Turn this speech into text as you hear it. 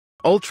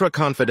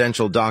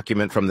Ultra-confidential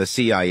document from the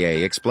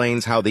CIA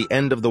explains how the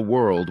end of the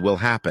world will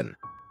happen.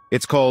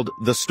 It's called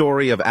The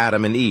Story of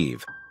Adam and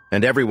Eve,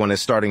 and everyone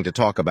is starting to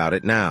talk about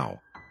it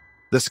now.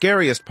 The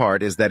scariest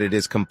part is that it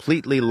is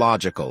completely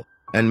logical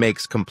and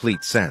makes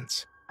complete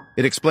sense.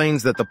 It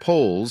explains that the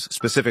poles,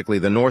 specifically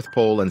the North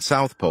Pole and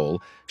South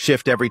Pole,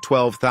 shift every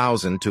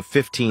 12,000 to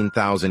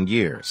 15,000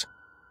 years.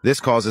 This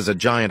causes a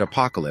giant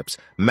apocalypse,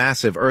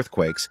 massive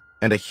earthquakes,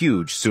 and a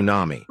huge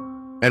tsunami.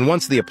 And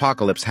once the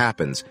apocalypse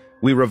happens,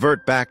 we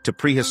revert back to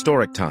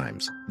prehistoric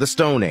times, the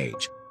Stone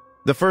Age.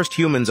 The first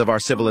humans of our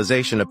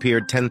civilization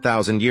appeared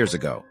 10,000 years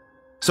ago.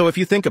 So if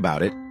you think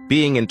about it,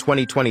 being in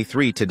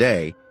 2023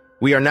 today,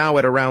 we are now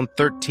at around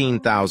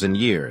 13,000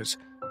 years,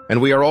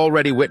 and we are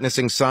already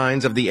witnessing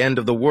signs of the end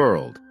of the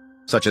world,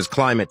 such as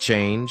climate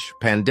change,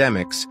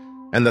 pandemics,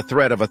 and the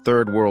threat of a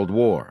third world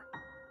war.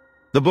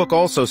 The book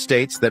also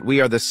states that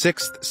we are the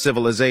sixth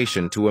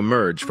civilization to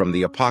emerge from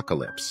the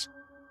apocalypse.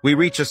 We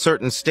reach a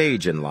certain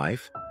stage in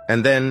life,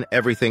 and then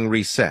everything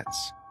resets.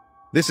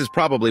 This is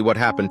probably what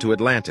happened to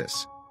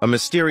Atlantis, a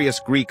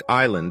mysterious Greek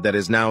island that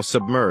is now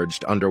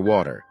submerged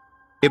underwater.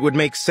 It would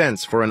make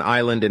sense for an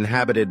island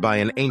inhabited by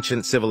an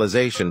ancient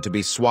civilization to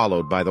be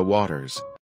swallowed by the waters.